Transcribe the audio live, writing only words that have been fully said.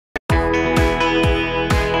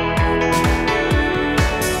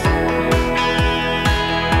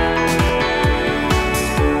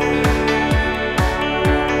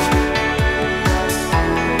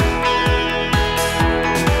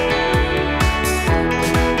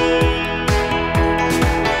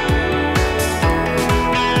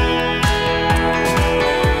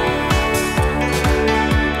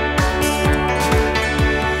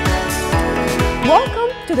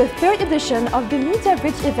edition of the Media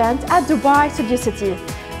Bridge event at Dubai Studio City.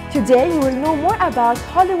 Today you will know more about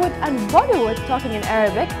Hollywood and Bollywood talking in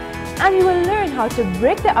Arabic, and you will learn how to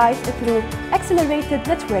break the ice through accelerated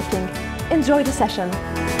networking. Enjoy the session.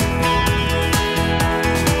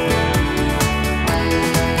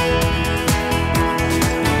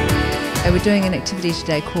 We're doing an activity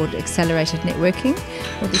today called Accelerated Networking.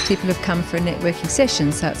 All these people have come for a networking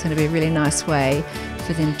session, so it's going to be a really nice way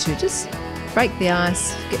for them to just break the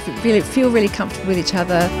ice, feel really comfortable with each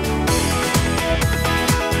other.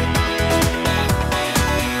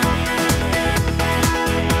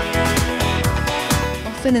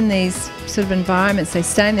 Often in these sort of environments, they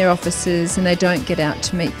stay in their offices and they don't get out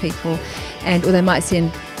to meet people, or they might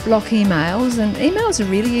send block emails, and emails are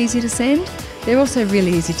really easy to send. They're also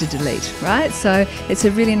really easy to delete, right? So it's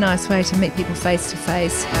a really nice way to meet people face to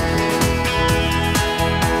face.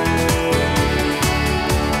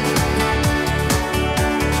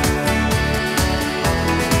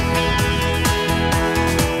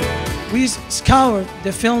 We scoured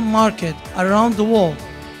the film market around the world,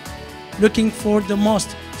 looking for the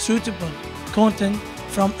most suitable content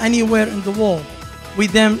from anywhere in the world. We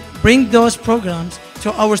then bring those programs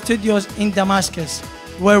to our studios in Damascus,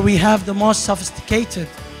 where we have the most sophisticated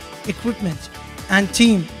equipment and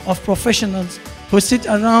team of professionals who sit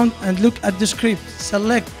around and look at the script,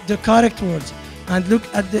 select the correct words, and look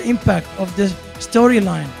at the impact of the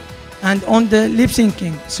storyline and on the lip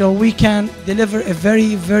syncing, so we can deliver a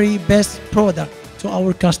very, very best product to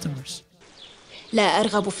our customers. لا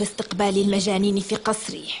أرغب في استقبال المجانين في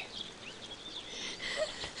قصري،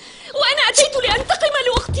 وأنا أتيت لأنتقم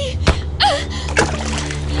لأختي.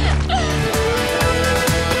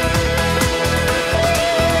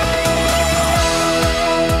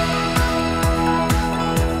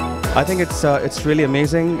 I think it's really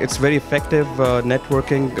amazing. It's very effective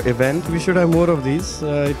networking event. We should have more of these.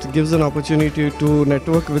 It gives an opportunity to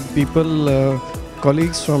network with people,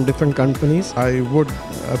 colleagues from different companies. I would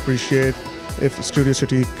appreciate if Studio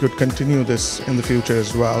City could continue this in the future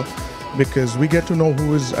as well, because we get to know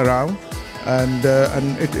who is around, and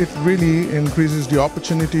it really increases the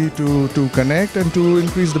opportunity to connect and to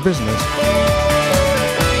increase the business.